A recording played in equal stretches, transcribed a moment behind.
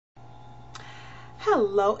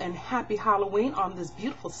Hello and happy Halloween on this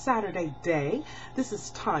beautiful Saturday day. This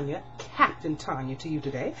is Tanya, Captain Tanya to you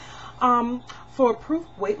today, for proof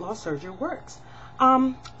weight loss surgery works.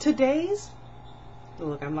 Today's,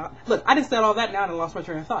 look, I didn't say all that now and I lost my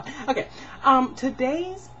train of thought. Okay,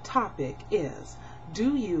 today's topic is,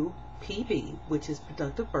 do you PB, which is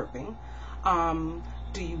productive burping,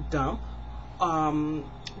 do you dump, do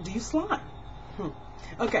you slime?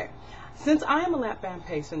 Okay, since I am a lap band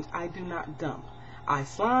patient, I do not dump. I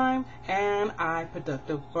slime and I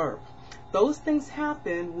productive burp. Those things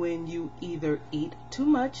happen when you either eat too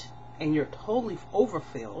much and you're totally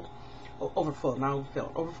overfilled, not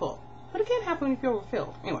overfull. But it can happen if you're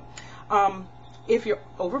overfilled. Anyway, if you're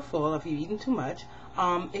overfull, if you've eaten too much,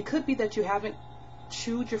 it could be that you haven't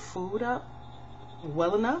chewed your food up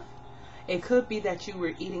well enough. It could be that you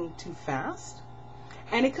were eating too fast.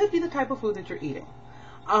 And it could be the type of food that you're eating.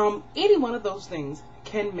 Any one of those things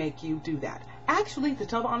can make you do that. Actually, to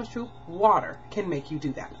tell the honest truth, water can make you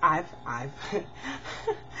do that. I've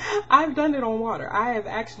done it on water. I have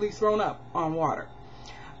actually thrown up on water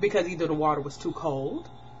because either the water was too cold.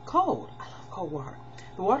 I love cold water.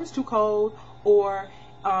 The water's too cold, or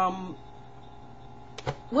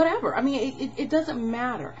whatever. I mean, it doesn't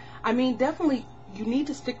matter. I mean, definitely you need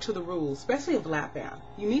to stick to the rules, especially of lap band.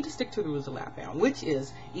 You need to stick to the rules of lap band, which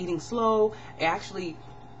is eating slow, actually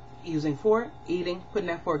using fork, eating, putting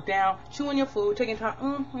that fork down, chewing your food, taking time.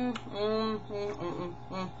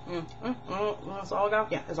 That's all gone?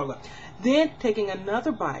 Yeah, it's all gone. Then taking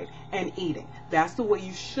another bite and eating. That's the way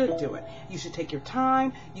you should do it. You should take your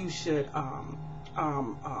time. You should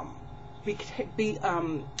be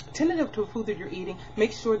tentative to the food that you're eating.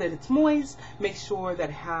 Make sure that it's moist. Make sure that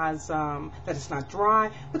it has that it's not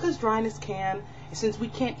dry, because dryness can, since we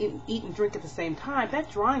can't eat and drink at the same time,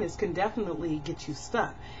 that dryness can definitely get you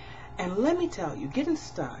stuck. And let me tell you, getting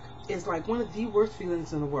stuck is like one of the worst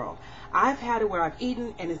feelings in the world. I've had it where I've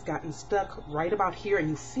eaten and it's gotten stuck right about here, and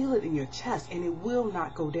you feel it in your chest, and it will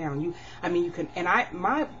not go down. You can, and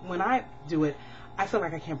when I do it, I feel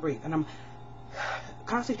like I can't breathe, and I'm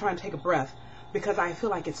constantly trying to take a breath because I feel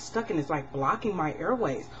like it's stuck and it's like blocking my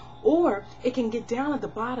airways. Or it can get down at the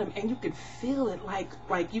bottom and you could feel it, like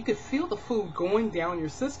you could feel the food going down your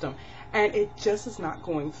system, and it just is not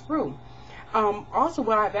going through. Also,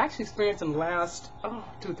 what I've actually experienced in the last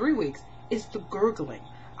 2 or 3 weeks is the gurgling.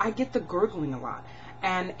 I get the gurgling a lot,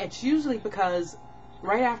 and it's usually because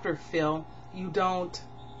right after fill,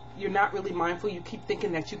 you're not really mindful. You keep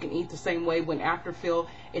thinking that you can eat the same way, when after fill,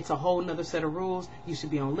 it's a whole nother set of rules. You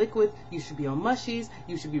should be on liquid. You should be on mushies.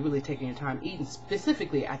 You should be really taking your time eating,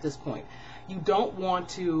 specifically at this point. You don't want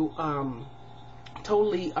to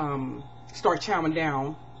totally start chowing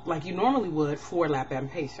down like you normally would for a lap band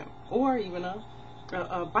patient, or even a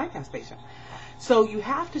bypass patient. So you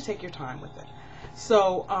have to take your time with it.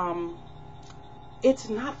 So it's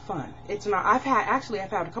not fun. It's not. I've had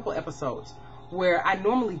a couple episodes where I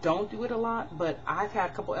normally don't do it a lot, but I've had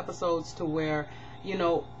a couple episodes to where,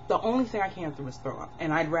 the only thing I can do is throw up,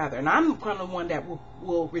 and I'd rather. And I'm kind of the one that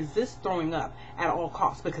will resist throwing up at all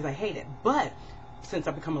costs because I hate it. But since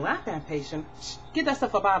I've become a lap band patient, get that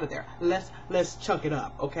stuff up out of there. Let's chunk it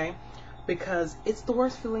up, okay? Because it's the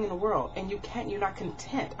worst feeling in the world, and you're not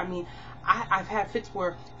content. I mean, I've had fits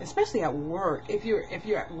where, especially at work, if you're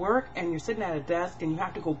at work and you're sitting at a desk and you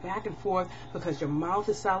have to go back and forth because your mouth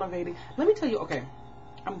is salivating. Let me tell you, okay,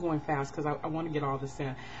 I'm going fast because I want to get all this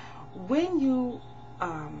in. When you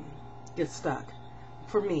get stuck,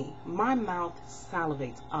 for me, my mouth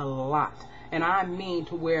salivates a lot. And I mean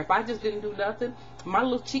to where if I just didn't do nothing, my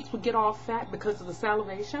little cheeks would get all fat because of the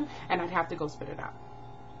salivation, and I'd have to go spit it out.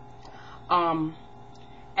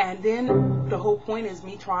 And then the whole point is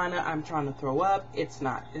I'm trying to throw up. It's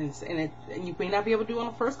not, and you may not be able to do it on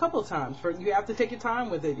the first couple of times. You have to take your time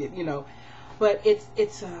with it, But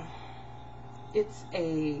it's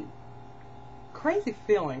a crazy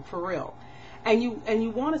feeling, for real. And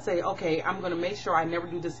you want to say, okay, I'm going to make sure I never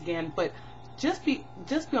do this again. But just be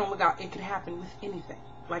on lookout. It can happen with anything.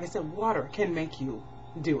 Like I said, water can make you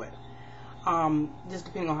do it. Just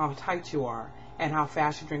depending on how tight you are and how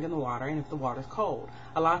fast you're drinking the water, and if the water's cold.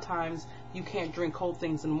 A lot of times you can't drink cold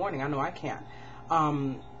things in the morning. I know I can't.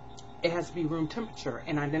 It has to be room temperature,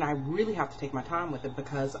 and then I really have to take my time with it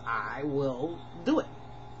because I will do it.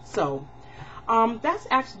 So that's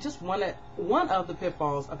actually just one of the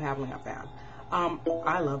pitfalls of having a lap band.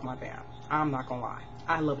 I love my band. I'm not gonna lie.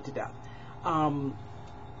 I love it to death.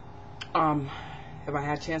 If I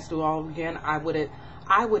had a chance to do it all again, I would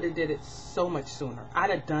have did it so much sooner. I'd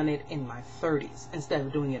have done it in my 30s instead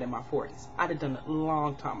of doing it in my 40s. I'd have done it a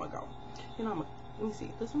long time ago. Let me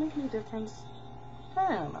see. Does it make any difference?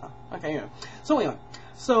 I don't know. Okay. Okay, anyway. So anyway,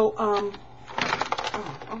 so I'm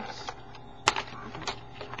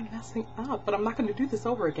messing up, but I'm not going to do this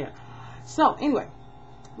over again. So anyway,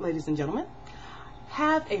 ladies and gentlemen,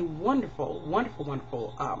 have a wonderful, wonderful,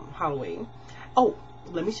 wonderful Halloween. Oh,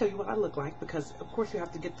 let me show you what I look like, because of course you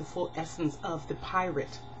have to get the full essence of the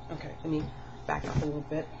pirate. Okay, let me back up a little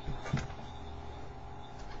bit.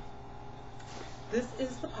 This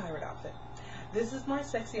is the pirate outfit. This is my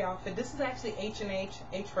sexy outfit. This is actually H&H,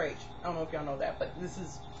 H for H. I don't know if y'all know that, but this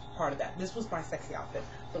is part of that. This was my sexy outfit.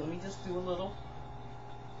 So let me just do a little.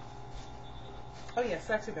 Oh yeah,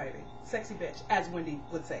 sexy baby. Sexy bitch, as Wendy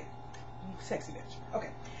would say. Sexy bitch. Okay.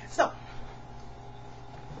 So,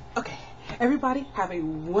 okay. Everybody have a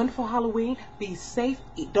wonderful Halloween. Be safe.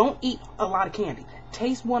 Don't eat a lot of candy.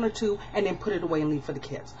 Taste one or two and then put it away and leave for the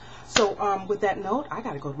kids. So with that note, I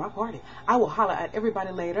got to go to my party. I will holler at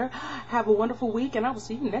everybody later. Have a wonderful week, and I will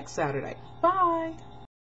see you next Saturday. Bye.